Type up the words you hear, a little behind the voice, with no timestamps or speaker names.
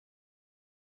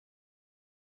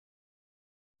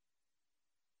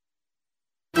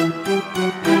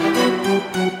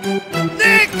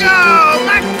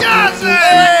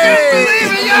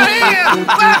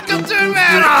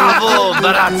Bravo,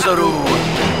 Barazzaru!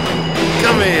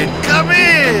 Come in, come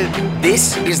in!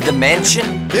 This is the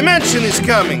mansion? The mansion is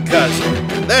coming, cousin.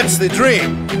 That's the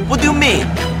dream. What do you mean?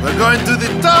 We're going to the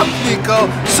top, Nico.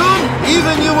 Soon,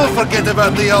 even you will forget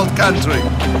about the old country.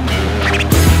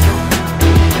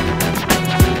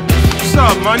 What's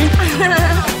up, money?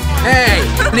 Hey,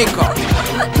 Nico.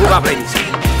 Move up, ladies.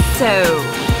 So,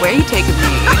 where are you taking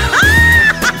me?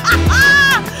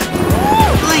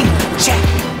 Bling, check.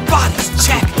 Bodies,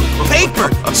 check. Paper,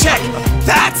 check.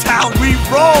 That's how we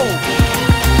roll.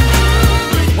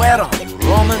 Where are you,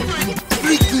 Roman?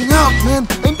 Freaking out, man.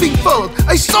 I'm being followed.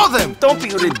 I saw them. Don't be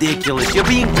ridiculous. You're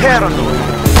being paranoid.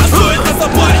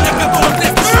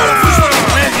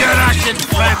 Where's your Russian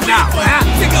friend now, huh?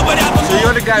 So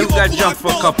you're the guy who got jumped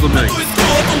for a couple of million.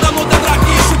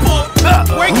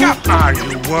 Wake up! Are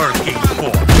you working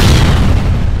for?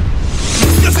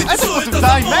 I don't want to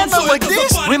die, man. Not like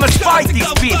this. We must fight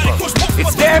these people.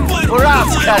 It's them or us,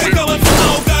 cousin. What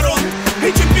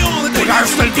are you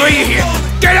still doing here?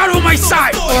 Get out of my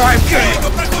sight, or I'm killing you!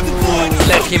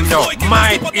 Let him know.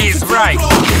 Mine is right.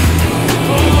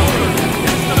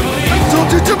 I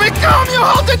told you to be calm. You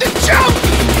halted the jump.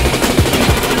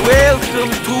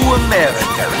 Welcome to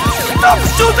America. Stop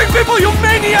shooting people, you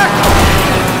maniac!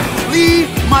 Leave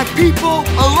my people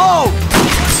alone.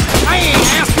 I ain't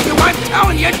asking you, I'm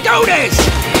telling you, do this!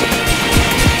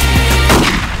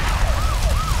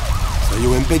 So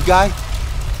you in, big guy?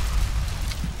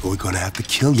 Or we're gonna have to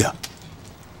kill you.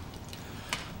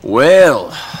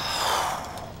 Well,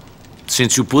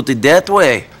 since you put it that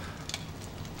way,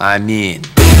 I'm in.